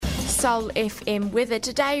Soul FM weather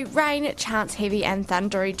today, rain, chance heavy and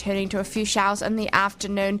thundery, turning to a few showers in the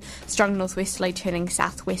afternoon, strong northwesterly turning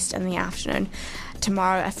southwest in the afternoon.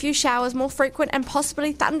 Tomorrow, a few showers, more frequent and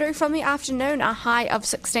possibly thundery from the afternoon, a high of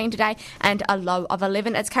 16 today and a low of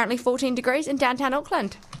 11. It's currently 14 degrees in downtown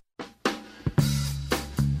Auckland.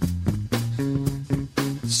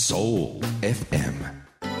 Soul FM.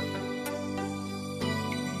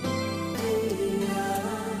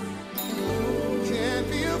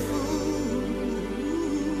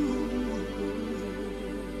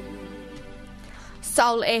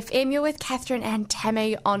 Soul FM, you're with Catherine and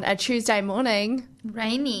Tammy on a Tuesday morning.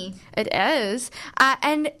 Rainy. It is.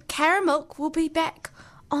 And Caramilk will be back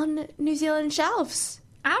on New Zealand shelves.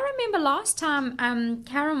 I remember last time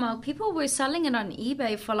caramel, people were selling it on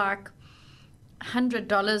eBay for like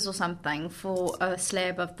 $100 or something for a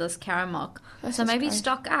slab of this caramel. So maybe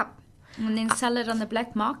stock up and then sell it on the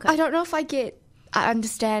black market. I don't know if I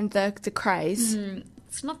understand the craze.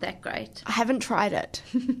 It's not that great. I haven't tried it.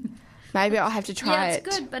 Maybe I'll have to try it. Yeah,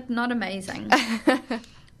 it's good, but not amazing. The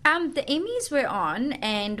Emmys were on,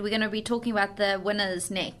 and we're going to be talking about the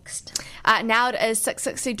winners next. Now it is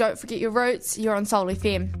 6:60. Don't forget your roots. You're on Soul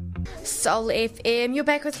FM. Soul FM. You're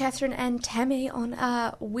back with Catherine and Tammy on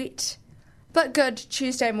a wet but good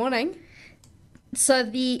Tuesday morning. So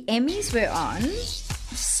the Emmys were on.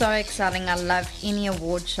 So exciting. I love any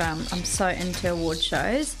award show. I'm so into award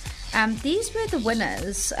shows. These were the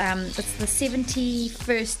winners. It's the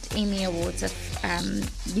 71st Emmy Awards, if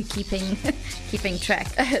you're keeping track.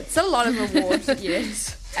 It's a lot of awards,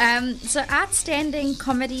 yes. So Outstanding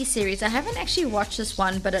Comedy Series. I haven't actually watched this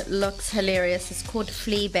one, but it looks hilarious. It's called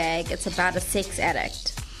Fleabag. It's about a sex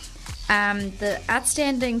addict. The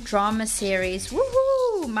Outstanding Drama Series.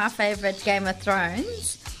 Woohoo! My favorite, Game of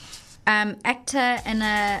Thrones. Actor in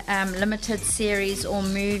a limited series or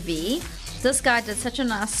movie. This guy did such a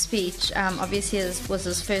nice speech. Obviously, it was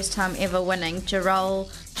his first time ever winning. Jerome,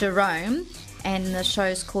 and the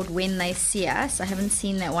show's called When They See Us. I haven't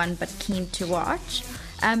seen that one, but keen to watch.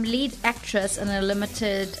 Lead actress in a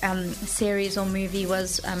limited series or movie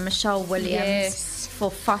was Michelle Williams for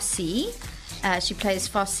Fosse. She plays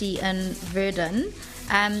Fosse in Verdun.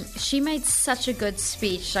 She made such a good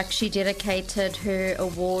speech. Like, she dedicated her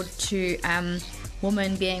award to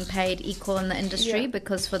women being paid equal in the industry,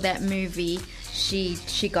 because for that movie she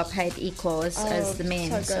got paid equal as the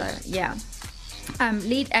men. So yeah.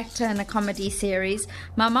 Lead actor in a comedy series.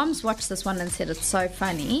 My mum's watched this one and said it's so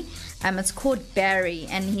funny. It's called Barry,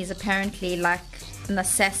 and he's apparently like an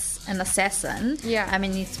assassin. Yeah. I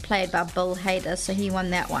mean, he's played by Bill Hader, so he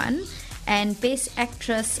won that one. And Best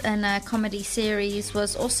Actress in a Comedy Series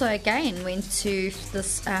was also again went to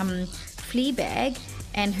this Fleabag,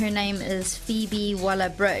 and her name is Phoebe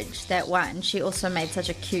Waller-Bridge, that won. She also made such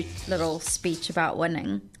a cute little speech about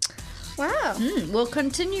winning. Wow. We'll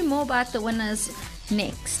continue more about the winners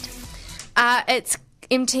next. It's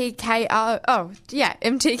MTKO. Oh, yeah,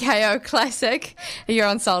 MTKO Classic. You're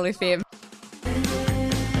on Soul FM.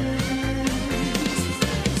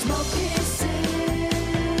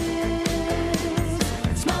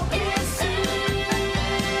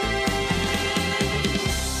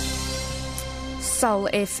 Soul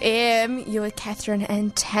FM, you're with Catherine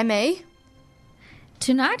and Tammy.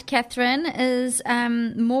 Tonight, Catherine, is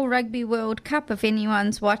more Rugby World Cup, if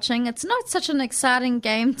anyone's watching. It's not such an exciting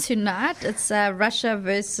game tonight. It's Russia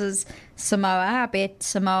versus Samoa. I bet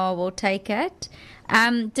Samoa will take it.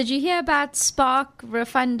 Did you hear about Spark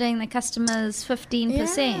refunding the customers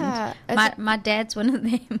 15%? Yeah, my dad's one of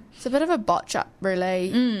them. It's a bit of a botch up,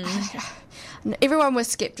 really. Everyone was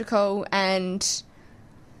sceptical, and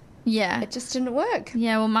yeah, it just didn't work.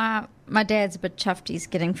 Yeah, well, my dad's a bit chuffed he's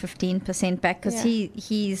getting 15% back, because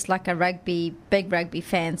he's like a big rugby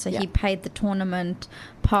fan, so he paid the tournament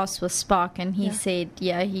pass with Spark, and he said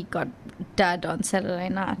he got dud on Saturday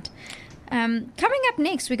night. Coming up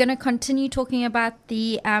next, we're going to continue talking about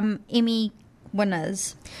the Emmy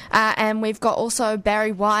winners. And we've got also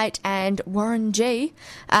Barry White and Warren G.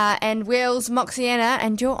 And Will's Moxiana,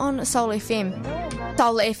 and you're on Soul FM.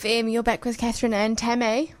 Soul FM, you're back with Catherine and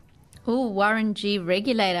Tammy. Oh, Warren G.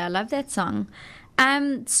 Regulator. I love that song.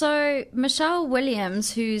 So Michelle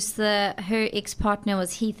Williams, who's her ex-partner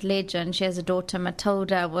was Heath Ledger. She has a daughter,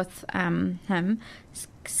 Matilda, with him.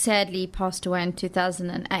 Sadly passed away in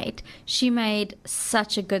 2008. She made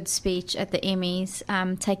such a good speech at the Emmys.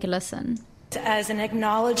 Take a listen. As an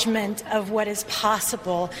acknowledgement of what is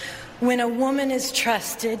possible when a woman is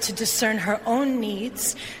trusted to discern her own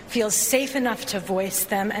needs, feels safe enough to voice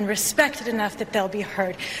them, and respected enough that they'll be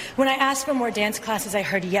heard. When I asked for more dance classes, I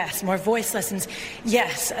heard yes. More voice lessons,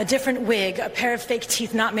 yes. A different wig, a pair of fake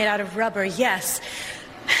teeth not made out of rubber, yes.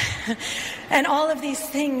 And all of these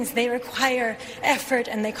things, they require effort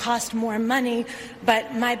and they cost more money,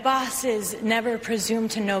 but my bosses never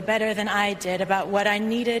presumed to know better than I did about what I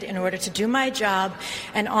needed in order to do my job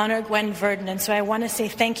and honor Gwen Verdon. And so I want to say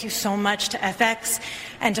thank you so much to FX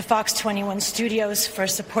and to Fox 21 Studios for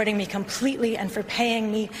supporting me completely and for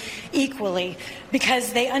paying me equally,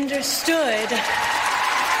 because they understood...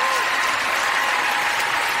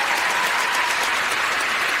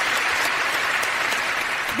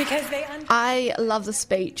 I love the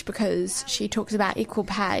speech because she talks about equal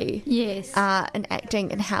pay Yes. in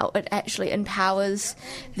acting and how it actually empowers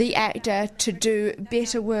the actor to do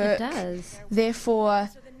better work. It does. Therefore,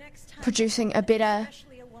 producing a better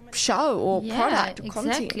show or product or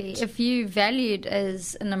exactly. content. If you valued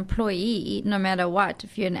as an employee, no matter what,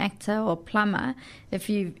 if you're an actor or plumber, if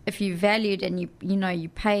you valued and you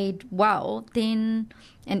paid well, then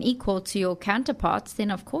and equal to your counterparts,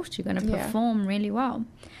 then of course you're going to perform really well.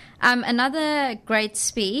 Another great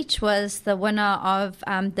speech was the winner of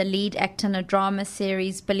the lead actor in a drama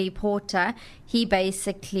series, Billy Porter. He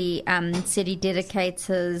basically said he dedicates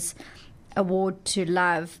his award to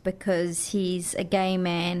love because he's a gay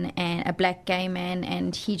man and a black gay man,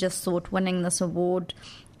 and he just thought winning this award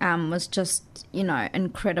was just,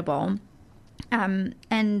 incredible. And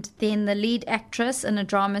then the lead actress in a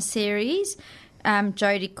drama series,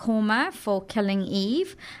 Jodie Comer for Killing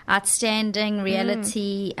Eve, outstanding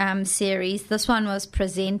reality series. This one was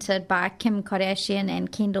presented by Kim Kardashian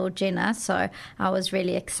and Kendall Jenner, so I was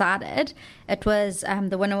really excited. It was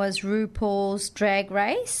the winner was RuPaul's Drag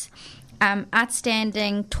Race.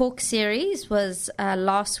 Outstanding talk series was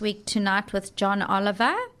Last Week Tonight with John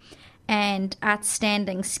Oliver, and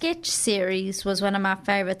outstanding sketch series was one of my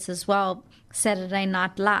favorites as well, Saturday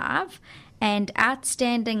Night Live. And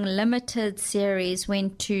outstanding limited series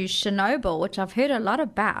went to Chernobyl, which I've heard a lot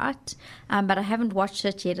about, but I haven't watched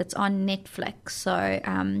it yet. It's on Netflix, so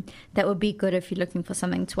that would be good if you're looking for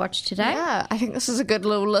something to watch today. Yeah, I think this is a good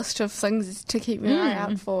little list of things to keep your eye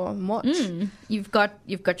out for and watch. You've got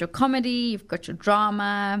your comedy, you've got your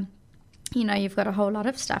drama, you've got a whole lot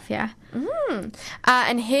of stuff here.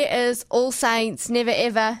 And here is All Saints, Never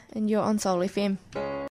Ever, and you're on Soul FM.